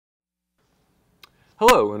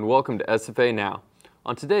Hello and welcome to SFA Now.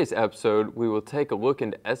 On today's episode, we will take a look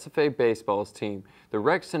into SFA Baseball's team, the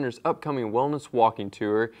Rec Center's upcoming wellness walking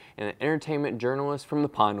tour, and an entertainment journalist from the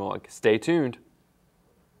Pine Log. Stay tuned.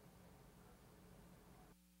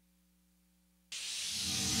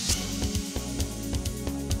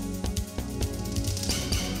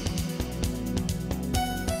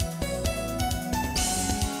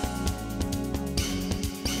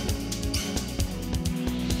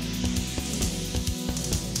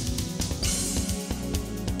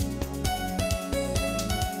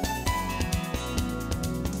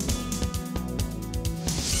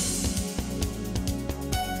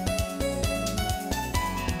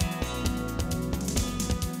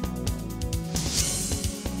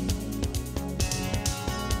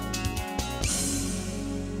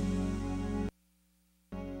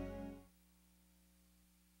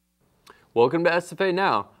 Welcome to SFA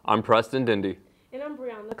Now. I'm Preston Dendy. And I'm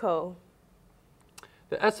Nicole.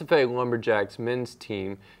 The SFA Lumberjacks men's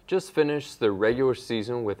team just finished their regular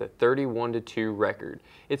season with a 31-2 record.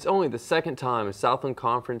 It's only the second time a Southland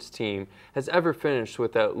Conference team has ever finished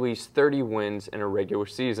with at least 30 wins in a regular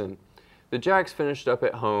season. The Jacks finished up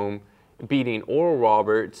at home, beating Oral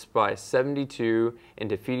Roberts by 72 and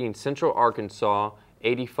defeating Central Arkansas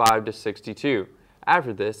 85-62.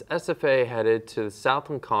 After this, SFA headed to the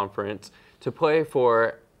Southland Conference to play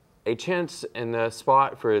for a chance in the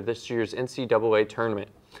spot for this year's NCAA tournament.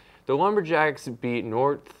 The Lumberjacks beat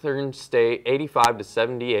Northern State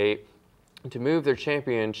 85-78 to move their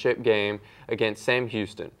championship game against Sam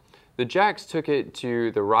Houston. The Jacks took it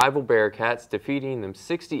to the rival Bearcats, defeating them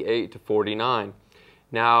 68-49.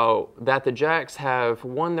 Now that the Jacks have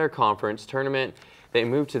won their conference tournament, they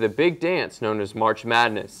move to the big dance known as March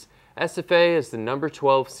Madness. SFA is the number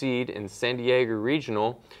 12 seed in San Diego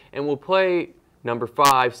Regional and will play number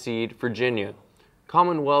 5 seed Virginia.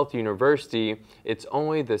 Commonwealth University, it's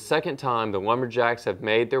only the second time the Lumberjacks have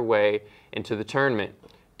made their way into the tournament.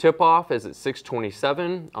 Tip-off is at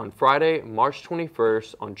 6:27 on Friday, March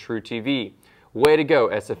 21st on True TV. Way to go,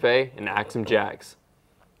 SFA and Axum Jacks.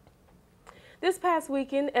 This past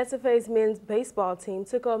weekend, SFA's men's baseball team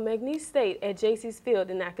took on McNeese State at Jaycees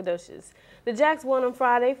Field in Nacogdoches. The Jacks won on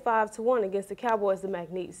Friday 5-1 against the Cowboys of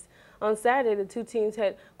McNeese. On Saturday, the two teams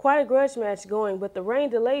had quite a grudge match going, but the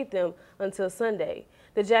rain delayed them until Sunday.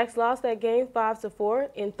 The Jacks lost that game 5-4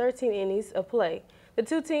 in 13 innings of play. The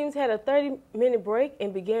two teams had a 30-minute break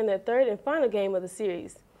and began their third and final game of the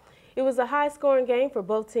series. It was a high-scoring game for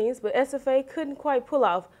both teams, but SFA couldn't quite pull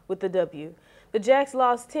off with the W. The Jacks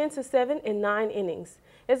lost 10-7 in 9 innings.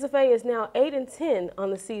 SFA is now 8-10 on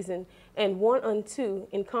the season and 1-2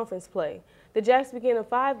 in conference play. The Jacks begin a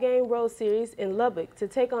 5-game road series in Lubbock to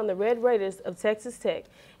take on the Red Raiders of Texas Tech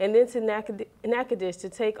and then to Natchitoches to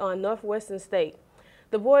take on Northwestern State.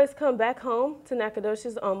 The boys come back home to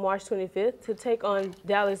Nacogdoches on March 25th to take on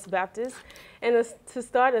Dallas Baptist and to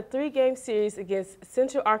start a 3-game series against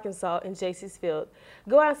Central Arkansas in Jaycees Field.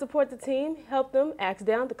 Go out and support the team, help them axe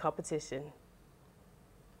down the competition.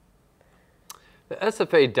 The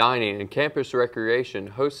SFA Dining and Campus Recreation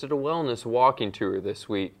hosted a wellness walking tour this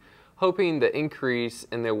week. Hoping the increase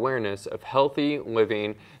in the awareness of healthy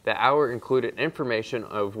living, the hour included information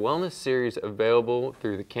of wellness series available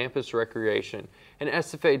through the Campus Recreation and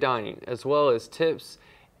SFA Dining, as well as tips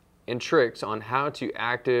and tricks on how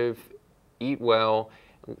to eat well,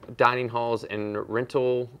 dining halls, and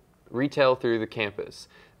retail through the campus.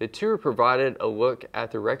 The tour provided a look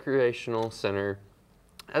at the recreational center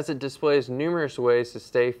as it displays numerous ways to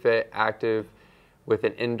stay fit, active with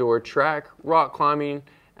an indoor track, rock climbing,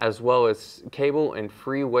 as well as cable and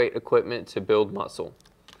free weight equipment to build muscle.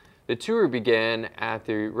 The tour began at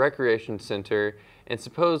the Recreation Center and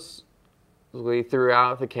supposedly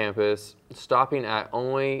throughout the campus, stopping at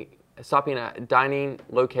dining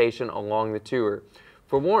location along the tour.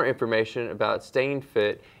 For more information about staying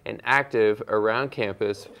fit and active around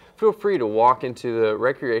campus, feel free to walk into the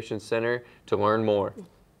Recreation Center to learn more.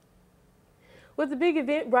 With the big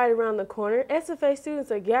event right around the corner, SFA students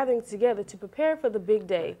are gathering together to prepare for the big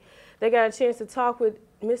day. They got a chance to talk with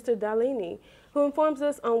Mr. Dalini, who informs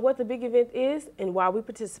us on what the big event is and why we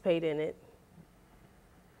participate in it.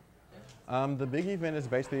 The big event is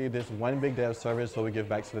basically this one big day of service so we give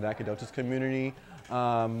back to the Nacogdoches community.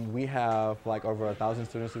 We have like over 1,000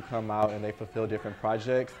 students who come out and they fulfill different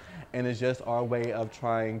projects, and it's just our way of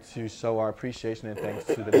trying to show our appreciation and thanks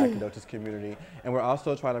to the Nacogdoches community. And we're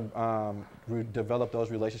also trying to develop those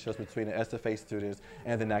relationships between the SFA students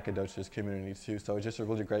and the Nacogdoches community too. So it's just a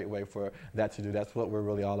really great way for that to do. That's what we're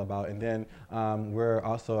really all about. And then we're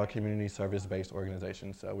also a community service-based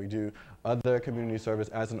organization. So we do other community service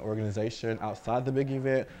as an organization outside the big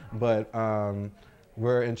event, but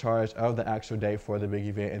we're in charge of the actual day for the big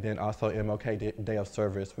event, and then also MLK Day of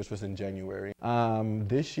Service, which was in January.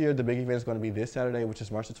 This year, the big event is going to be this Saturday, which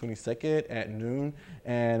is March the 22nd at noon,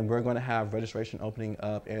 and we're going to have registration opening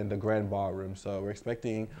up in the Grand Ballroom. So we're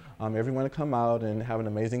expecting everyone to come out and have an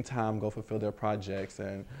amazing time, go fulfill their projects,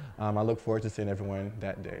 and I look forward to seeing everyone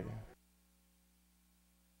that day.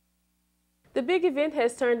 The big event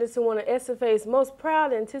has turned into one of SFA's most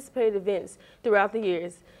proud and anticipated events throughout the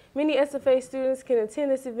years. Many SFA students can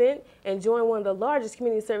attend this event and join one of the largest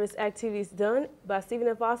community service activities done by Stephen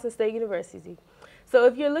F. Austin State University. So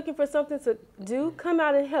if you're looking for something to do, come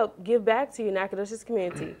out and help give back to your Nacogdoches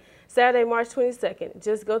community. Saturday, March 22nd.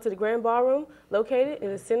 Just go to the Grand Ballroom located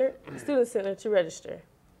in the Student Center to register.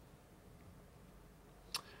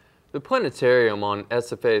 The planetarium on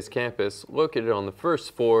SFA's campus, located on the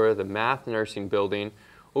first floor of the Math Nursing Building,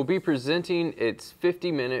 will be presenting its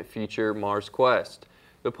 50-minute feature, Mars Quest.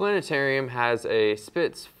 The planetarium has a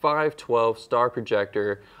Spitz 512 star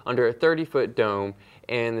projector under a 30-foot dome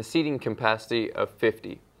and the seating capacity of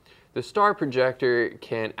 50. The star projector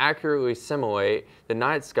can accurately simulate the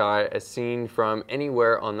night sky as seen from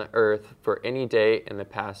anywhere on the Earth for any day in the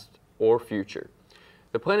past or future.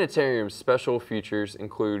 The planetarium's special features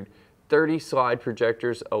include 30 slide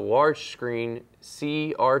projectors, a large screen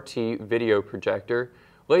CRT video projector,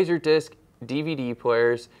 Laserdisc DVD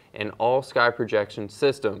players, an all-sky projection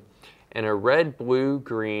system, and a red, blue,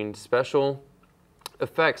 green special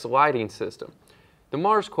effects lighting system. The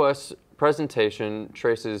Mars Quest presentation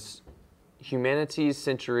traces humanity's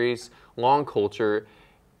centuries-long culture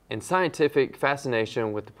and scientific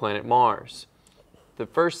fascination with the planet Mars. The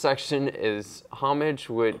first section is Homage,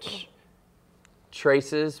 which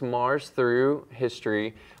traces Mars through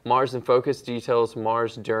history. Mars in Focus details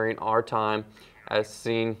Mars during our time as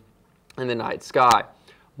seen in the night sky.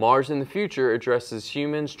 Mars in the Future addresses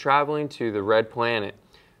humans traveling to the Red Planet.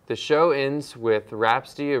 The show ends with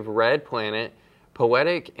Rhapsody of Red Planet,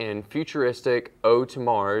 poetic and futuristic Ode to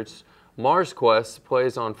Mars. Mars Quest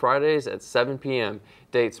plays on Fridays at 7 p.m.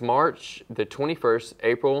 Dates March the 21st,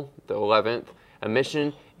 April the 11th.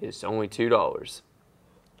 Admission is only $2.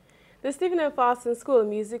 The Stephen F. Austin School of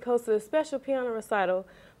Music hosted a special piano recital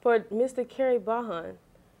for Mr. Kerry Bahan,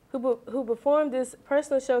 who performed this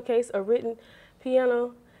personal showcase of written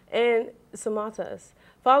piano and sonatas.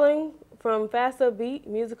 Following from fast upbeat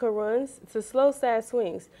musical runs to slow sad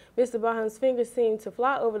swings, Mr. Bahan's fingers seemed to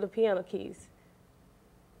fly over the piano keys.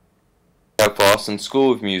 F. Austin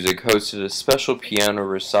School of Music hosted a special piano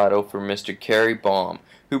recital for Mr. Kerry Baum,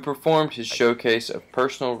 who performed his showcase of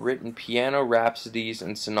personal written piano rhapsodies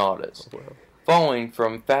and sonatas. Following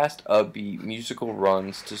from fast upbeat musical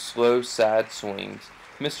runs to slow sad swings,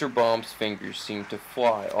 Mr. Baum's fingers seemed to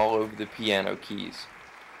fly all over the piano keys.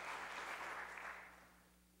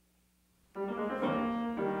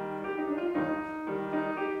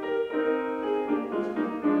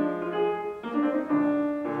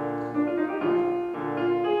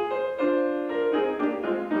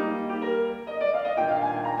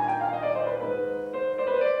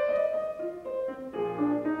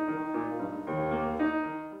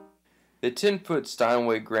 The 10-foot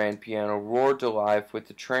Steinway grand piano roared to life with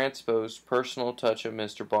the transposed personal touch of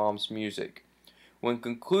Mr. Baum's music. When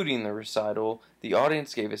concluding the recital, the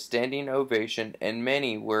audience gave a standing ovation and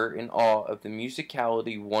many were in awe of the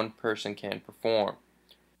musicality one person can perform.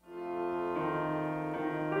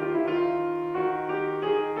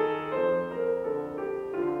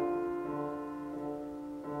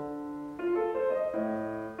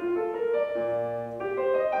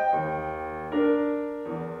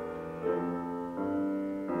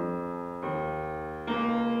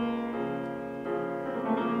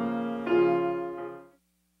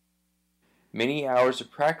 Many hours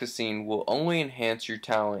of practicing will only enhance your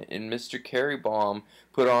talent, and Mr. Kerry Baum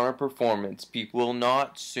put on a performance people will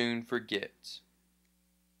not soon forget.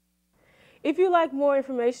 If you'd like more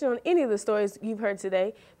information on any of the stories you've heard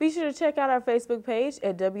today, be sure to check out our Facebook page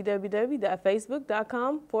at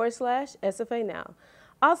www.facebook.com/SFA Now.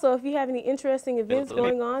 Also, if you have any interesting events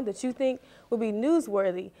going on that you think would be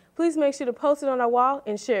newsworthy, please make sure to post it on our wall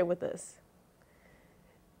and share it with us.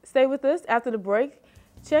 Stay with us after the break.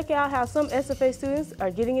 Check out how some SFA students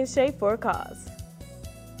are getting in shape for a cause.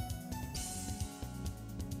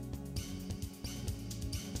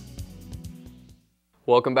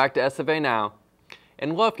 Welcome back to SFA Now.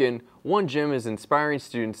 In Lufkin, one gym is inspiring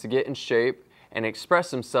students to get in shape and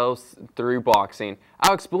express themselves through boxing.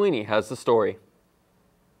 Alex Bellini has the story.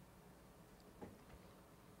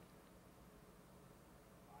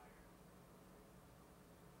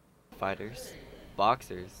 Fighters,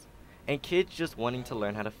 boxers, and kids just wanting to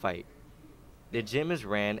learn how to fight. The gym is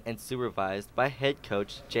ran and supervised by head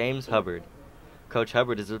coach James Hubbard. Coach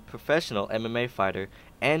Hubbard is a professional MMA fighter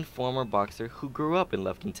and former boxer who grew up in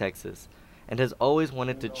Lufkin, Texas, and has always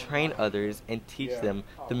wanted to train others and teach them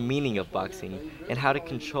the meaning of boxing and how to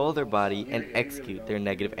control their body and execute their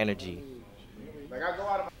negative energy.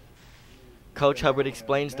 Coach Hubbard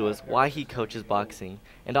explains to us why he coaches boxing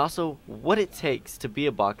and also what it takes to be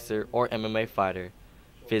a boxer or MMA fighter,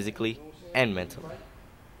 physically and mentally.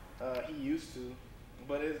 He used to,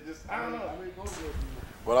 but it's just, I don't know.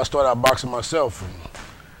 Well, I started out boxing myself, and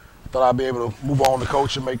thought I'd be able to move on to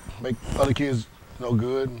coach and make other kids,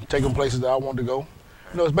 good, and take them places that I wanted to go.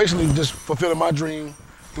 It's basically just fulfilling my dream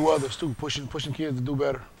through others too, pushing kids to do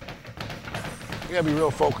better. You gotta be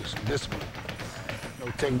real focused, disciplined,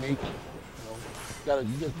 technique.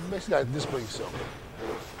 You basically gotta discipline yourself.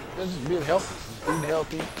 Just being healthy, eating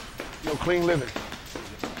healthy, clean living.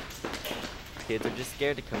 Kids are just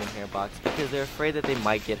scared to come in here and box because they're afraid that they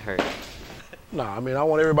might get hurt. Nah, I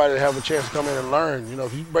want everybody to have a chance to come in and learn.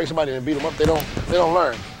 If you bring somebody and beat them up, they don't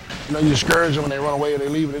learn. You discourage them and they run away and they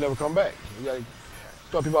leave and they never come back. You gotta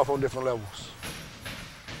start people off on different levels.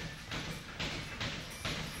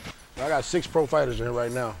 I got 6 pro fighters in here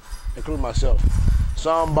right now, including myself.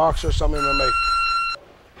 Some boxers, some MMA.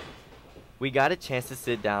 We got a chance to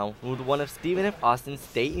sit down with one of Stephen F. Austin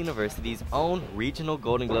State University's own regional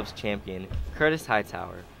Golden Gloves champion, Curtis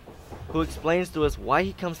Hightower, who explains to us why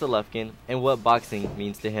he comes to Lufkin and what boxing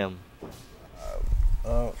means to him.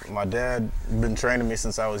 My dad been training me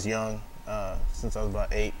since I was young, since I was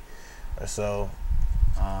about 8 or so.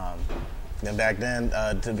 And back then,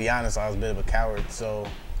 to be honest, I was a bit of a coward, so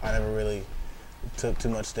I never really took too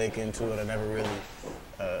much stake into it. I never really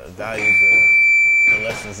valued the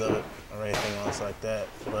lessons of it or anything else like that.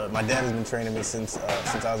 But my dad has been training me since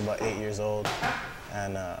I was about 8 years old,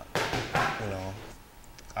 and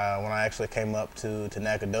when I actually came up to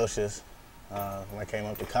Nacogdoches, when I came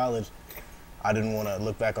up to college, I didn't want to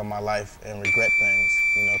look back on my life and regret things,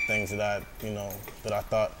 things that that I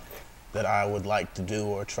thought that I would like to do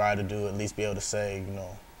or try to do, at least be able to say,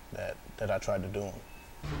 that I tried to do them.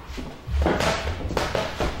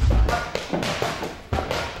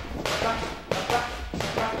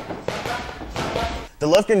 The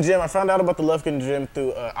Lufkin Gym, I found out about the Lufkin Gym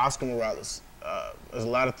through Oscar Morales. There's a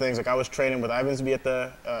lot of things, like I was training with Ivan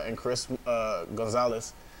Zbieta and Chris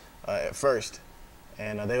Gonzalez at first,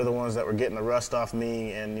 and they were the ones that were getting the rust off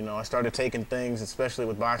me, and I started taking things, especially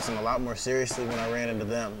with boxing, a lot more seriously when I ran into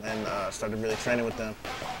them and started really training with them.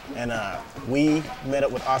 And we met up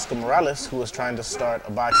with Oscar Morales, who was trying to start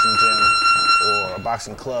a boxing gym or a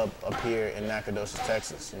boxing club up here in Nacogdoches,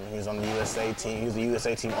 Texas. He was on the USA team. He was the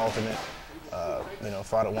USA team alternate.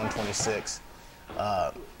 Fought at 126.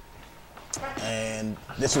 And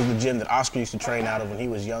this was the gym that Oscar used to train out of when he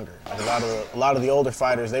was younger. Like a lot of the older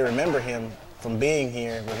fighters, they remember him from being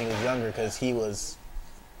here when he was younger because he was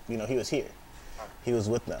here. He was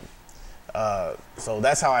with them. So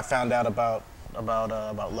that's how I found out about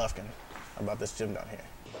Lufkin, about this gym down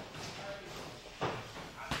here.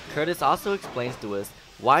 Curtis also explains to us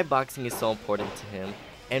why boxing is so important to him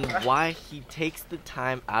and why he takes the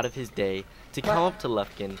time out of his day to come up to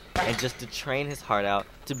Lufkin and just to train his heart out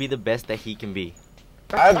to be the best that he can be.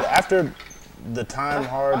 After the time,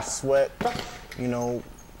 hard sweat, the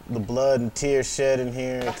blood and tears shed in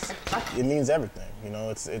here, it means everything.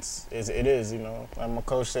 It is. Like my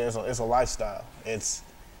coach says, it's a lifestyle. It's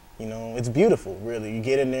beautiful, really. You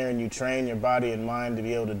get in there and you train your body and mind to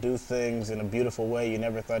be able to do things in a beautiful way you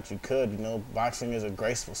never thought you could. Boxing is a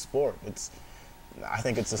graceful sport. I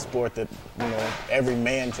think it's a sport that every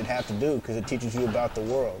man should have to do because it teaches you about the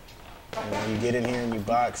world. You get in here and you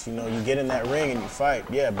box. You get in that ring and you fight.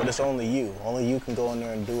 Yeah, but it's only you. Only you can go in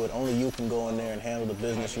there and do it. Only you can go in there and handle the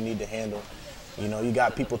business you need to handle. You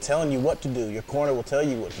got people telling you what to do. Your corner will tell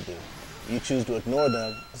you what to do. You choose to ignore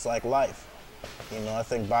them. It's like life. I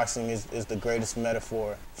think boxing is the greatest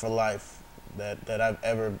metaphor for life that I've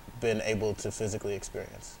ever been able to physically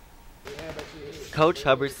experience. Coach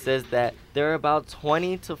Hubbard says that there are about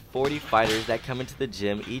 20 to 40 fighters that come into the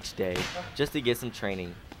gym each day just to get some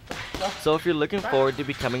training. So if you're looking forward to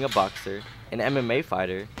becoming a boxer, an MMA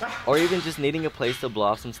fighter, or even just needing a place to blow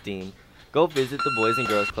off some steam, go visit the Boys and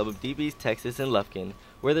Girls Club of DB's Texas in Lufkin,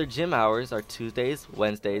 where their gym hours are Tuesdays,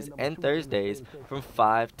 Wednesdays, and Thursdays from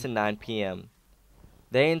 5 to 9 p.m.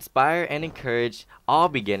 They inspire and encourage all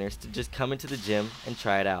beginners to just come into the gym and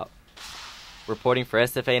try it out. Reporting for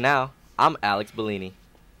SFA Now, I'm Alex Bellini.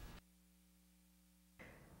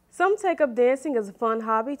 Some take up dancing as a fun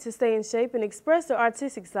hobby to stay in shape and express their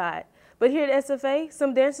artistic side. But here at SFA,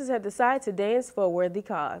 some dancers have decided to dance for a worthy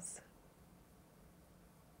cause.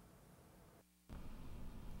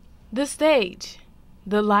 The stage,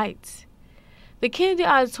 the lights. The Kennedy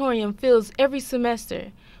Auditorium fills every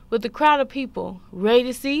semester with a crowd of people ready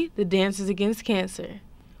to see the Dancers Against Cancer.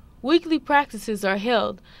 Weekly practices are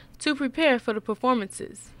held to prepare for the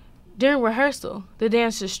performances. During rehearsal, the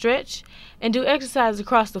dancers stretch and do exercise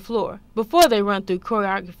across the floor before they run through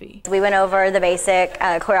choreography. We went over the basic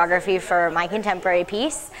choreography for my contemporary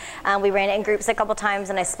piece. We ran it in groups a couple times,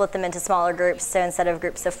 and I split them into smaller groups. So instead of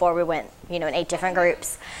groups of 4, we went, in 8 different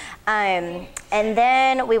groups. And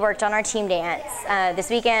then we worked on our team dance. This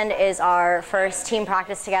weekend is our first team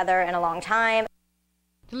practice together in a long time.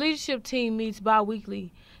 The leadership team meets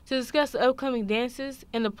bi-weekly to discuss the upcoming dances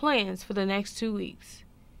and the plans for the next 2 weeks.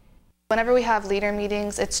 Whenever we have leader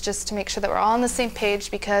meetings, it's just to make sure that we're all on the same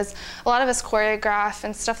page, because a lot of us choreograph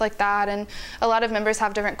and stuff like that, and a lot of members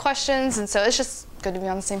have different questions, and so it's just good to be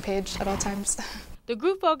on the same page at all times. The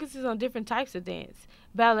group focuses on different types of dance: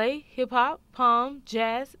 ballet, hip-hop, pom,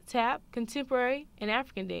 jazz, tap, contemporary, and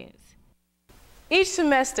African dance. Each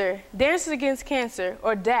semester, Dancers Against Cancer,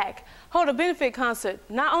 or DAC, hold a benefit concert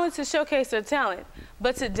not only to showcase their talent,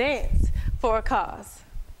 but to dance for a cause.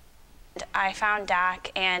 I found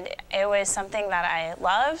DAC, and it was something that I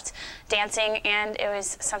loved, dancing, and it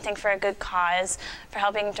was something for a good cause, for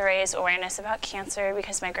helping to raise awareness about cancer,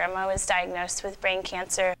 because my grandma was diagnosed with brain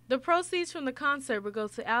cancer. The proceeds from the concert will go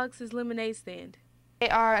to Alex's Lemonade Stand. They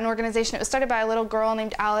are an organization. It was started by a little girl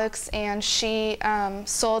named Alex, and she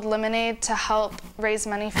sold lemonade to help raise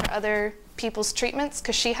money for other people's treatments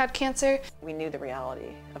because she had cancer. We knew the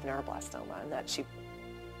reality of neuroblastoma and that she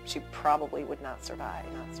probably would not survive.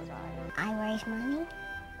 I raise money.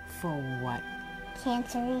 For what?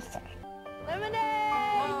 Cancer research.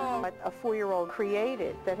 Lemonade! A 4-year-old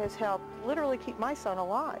created that has helped literally keep my son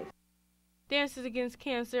alive. Dancers Against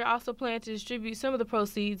Cancer also plan to distribute some of the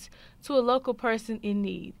proceeds to a local person in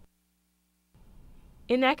need.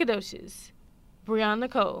 In Nacogdoches,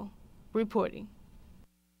 Brianna Cole reporting.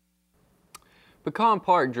 Pecan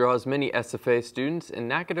Park draws many SFA students and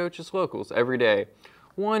Nacogdoches locals every day.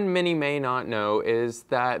 One many may not know is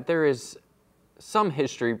that there is some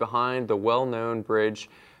history behind the well-known bridge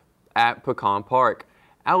at Pecan Park.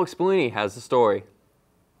 Alex Bellini has the story.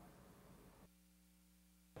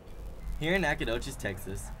 Here in Nacogdoches,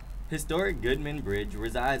 Texas, historic Goodman Bridge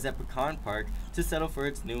resides at Pecan Park to settle for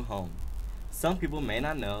its new home. Some people may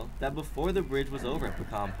not know that before the bridge was over at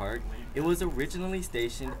Pecan Park, it was originally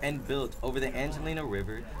stationed and built over the Angelina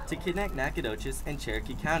River to connect Nacogdoches and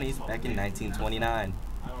Cherokee counties back in 1929.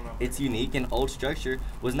 Its unique and old structure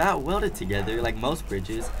was not welded together like most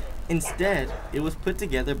bridges. Instead, it was put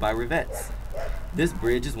together by rivets. This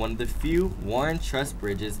bridge is one of the few Warren Truss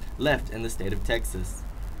bridges left in the state of Texas.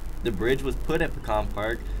 The bridge was put at Pecan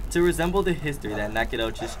Park to resemble the history that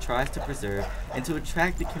Nacogdoches tries to preserve and to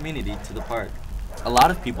attract the community to the park. A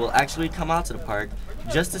lot of people actually come out to the park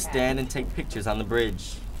just to stand and take pictures on the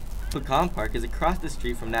bridge. Pecan Park is across the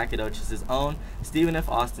street from Nacogdoches' own Stephen F.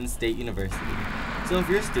 Austin State University. So if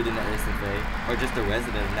you're a student at SFA or just a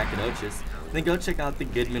resident of Nacogdoches, then go check out the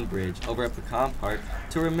Goodman Bridge over at Pecan Park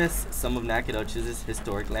to reminisce some of Nacogdoches'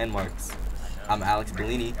 historic landmarks. I'm Alex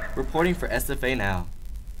Bellini, reporting for SFA Now.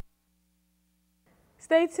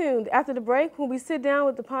 Stay tuned after the break when we sit down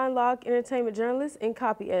with the Pine Log entertainment journalist and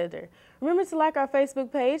copy editor. Remember to like our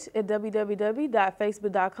Facebook page at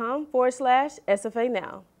www.facebook.com/SFA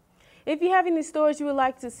Now. If you have any stories you would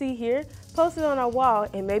like to see here, post it on our wall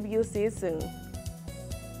and maybe you'll see it soon.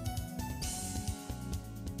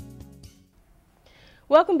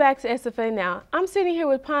 Welcome back to SFA Now. I'm sitting here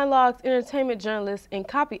with Pine Log's entertainment journalist and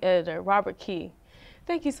copy editor, Robert Key.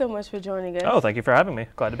 Thank you so much for joining us. Oh, thank you for having me.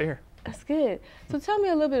 Glad to be here. That's good. So tell me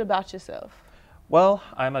a little bit about yourself. Well,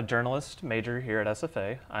 I'm a journalist major here at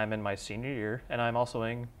SFA. I'm in my senior year, and I'm also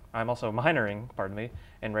minoring,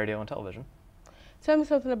 in radio and television. Tell me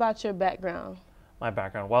something about your background. My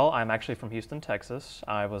background? Well, I'm actually from Houston, Texas.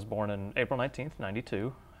 I was born in April 19th,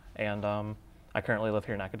 92, and I currently live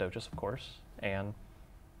here in Nacogdoches, of course, and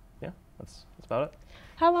yeah, that's about it.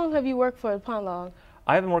 How long have you worked for the Pine Log?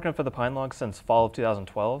 I've been working for the Pine Log since fall of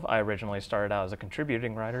 2012. I originally started out as a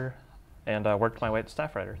contributing writer and worked my way to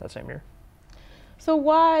staff writer that same year. So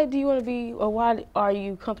why do you want to be, or why are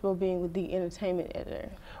you comfortable being with the entertainment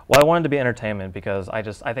editor? Well, I wanted to be entertainment because I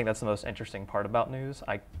think that's the most interesting part about news.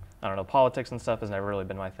 I don't know, politics and stuff has never really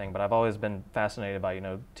been my thing, but I've always been fascinated by,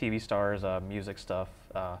 TV stars, music stuff,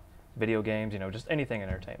 video games, just anything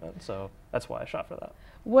entertainment. So that's why I shot for that.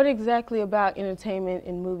 What exactly about entertainment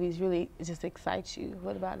and movies really just excites you?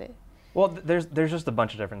 What about it? Well, there's just a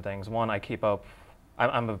bunch of different things. One, I keep up.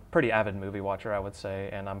 I'm a pretty avid movie watcher, I would say,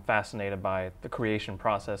 and I'm fascinated by the creation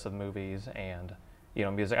process of movies and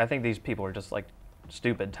music. I think these people are just like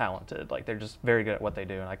stupid talented. Like they're just very good at what they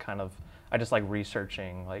do, and I just like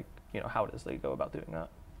researching like how it is they go about doing that.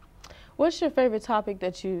 What's your favorite topic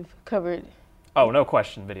that you've covered? Oh, no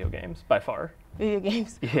question, video games by far. Video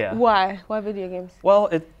games? Yeah. Why? Why video games? Well,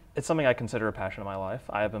 it's something I consider a passion in my life.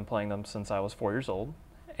 I have been playing them since I was 4 years old,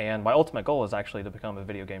 and my ultimate goal is actually to become a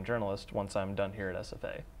video game journalist once I'm done here at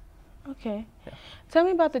SFA. Okay. Yeah. Tell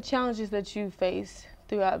me about the challenges that you face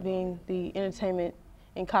throughout being the entertainment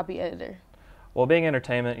and copy editor. Well, being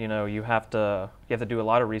entertainment, you have to do a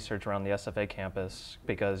lot of research around the SFA campus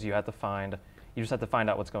because you just have to find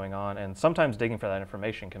out what's going on, and sometimes digging for that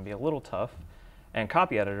information can be a little tough. And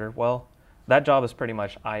copy editor, well, that job is pretty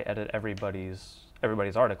much I edit everybody's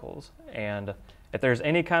articles, and if there's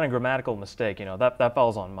any kind of grammatical mistake, that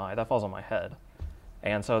falls on my head.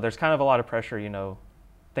 And so there's kind of a lot of pressure,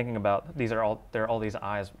 thinking about there are all these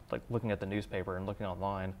eyes like looking at the newspaper and looking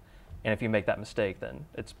online, and if you make that mistake, then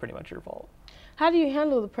it's pretty much your fault. How do you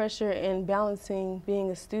handle the pressure in balancing being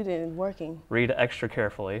a student and working? Read extra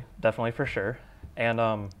carefully, definitely for sure. And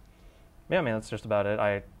yeah, I mean, that's just about it.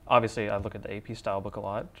 I look at the AP style book a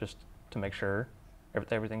lot just to make sure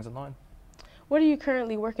everything's in line. What are you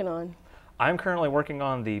currently working on? I'm currently working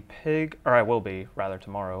on I will be rather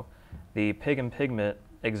tomorrow, the Pig and Pigment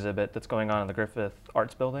exhibit that's going on in the Griffith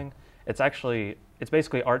Arts Building. It's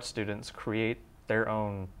basically art students create their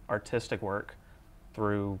own artistic work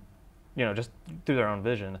through just through their own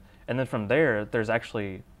vision. And then from there, there's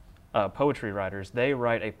actually poetry writers. They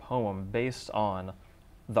write a poem based on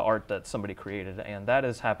the art that somebody created. And that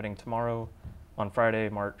is happening tomorrow on Friday,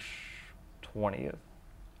 March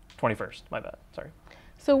 21st, my bad, sorry.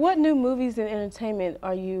 So what new movies and entertainment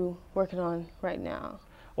are you working on right now?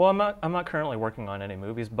 Well, I'm not currently working on any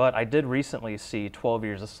movies, but I did recently see 12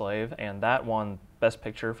 Years a Slave, and that won Best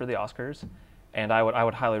Picture for the Oscars. And I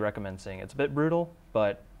would highly recommend seeing it. It's a bit brutal,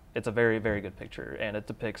 but it's a very, very good picture, and it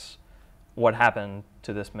depicts what happened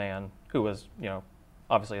to this man who was,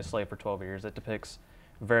 obviously a slave for 12 years. It depicts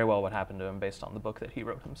very well what happened to him based on the book that he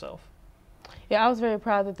wrote himself. Yeah, I was very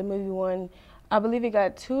proud that the movie won. I believe it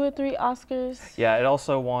got 2 or 3 Oscars. Yeah, it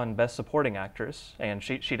also won Best Supporting Actress, and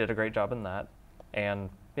she did a great job in that. And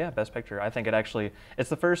yeah, Best Picture. I think it's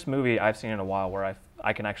the first movie I've seen in a while where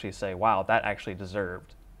I can actually say, wow, that actually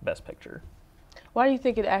deserved Best Picture. Why do you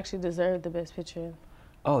think it actually deserved the Best Picture?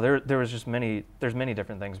 Oh, there's many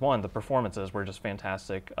different things. One, the performances were just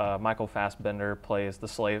fantastic. Michael Fassbender plays the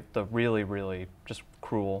slave, the really, really just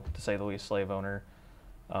cruel, to say the least, slave owner.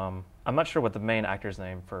 I'm not sure what the main actor's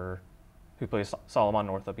name who plays Solomon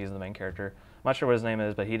Northup, he's the main character. I'm not sure what his name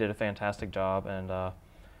is, but he did a fantastic job, and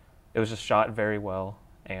it was just shot very well.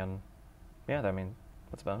 And yeah, I mean,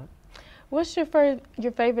 that's about it. What's your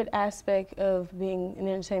favorite aspect of being an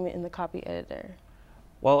entertainment and the copy editor?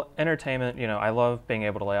 Well, entertainment, I love being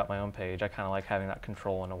able to lay out my own page. I kind of like having that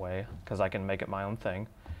control in a way because I can make it my own thing.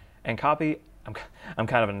 And copy, I'm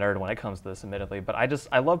kind of a nerd when it comes to this, admittedly, but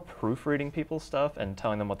I love proofreading people's stuff and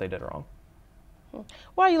telling them what they did wrong.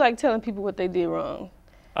 Why do you like telling people what they did wrong?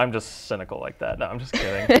 I'm just cynical like that. No, I'm just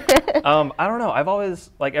kidding. I don't know. I've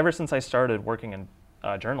always, ever since I started working in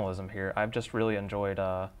journalism here, I've just really enjoyed,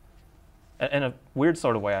 in a weird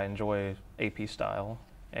sort of way, I enjoy AP style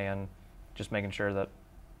and just making sure that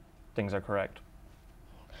things are correct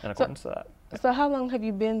in accordance to that. So how long have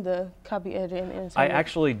you been the copy editor in entertainment? I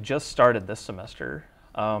actually just started this semester.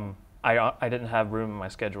 I didn't have room in my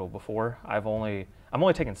schedule before. I'm only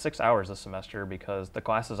taking 6 hours this semester because the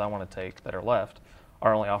classes I want to take that are left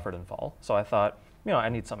are only offered in fall. So I thought, I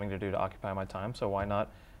need something to do to occupy my time, so why not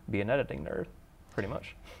be an editing nerd, pretty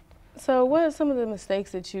much. So what are some of the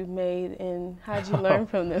mistakes that you've made, and how did you learn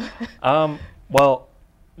from them? Well,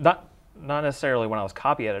 not necessarily when I was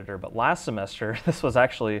copy editor, but last semester, this was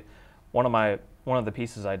actually one of the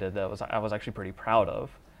pieces I did that I was actually pretty proud of.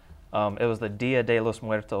 It was the Dia de los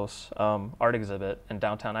Muertos art exhibit in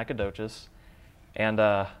downtown Nacogdoches, and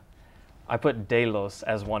I put de los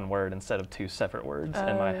as one word instead of 2 separate words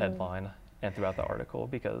in my headline and throughout the article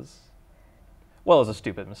because, well, it was a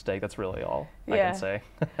stupid mistake. That's really all I can say.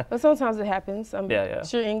 But sometimes it happens. I'm yeah.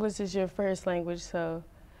 sure English is your first language, so.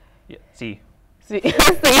 Yeah, See,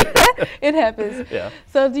 it happens. Yeah.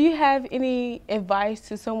 So do you have any advice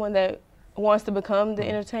to someone that wants to become the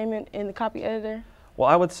entertainment and the copy editor? Well,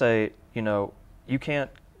 I would say, you can't,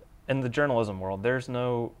 in the journalism world, there's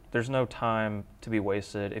no time to be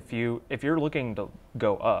wasted. If you're looking to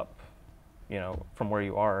go up, from where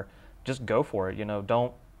you are, just go for it.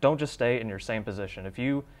 Don't just stay in your same position. If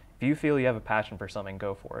you feel you have a passion for something,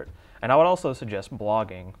 go for it. And I would also suggest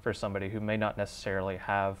blogging for somebody who may not necessarily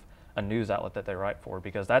have a news outlet that they write for,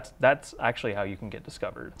 because that's actually how you can get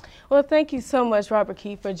discovered. Well, thank you so much, Robert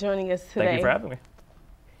Keith, for joining us today. Thank you for having me.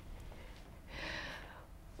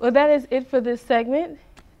 Well, that is it for this segment.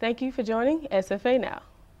 Thank you for joining SFA Now.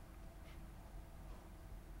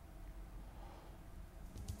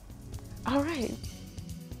 All right.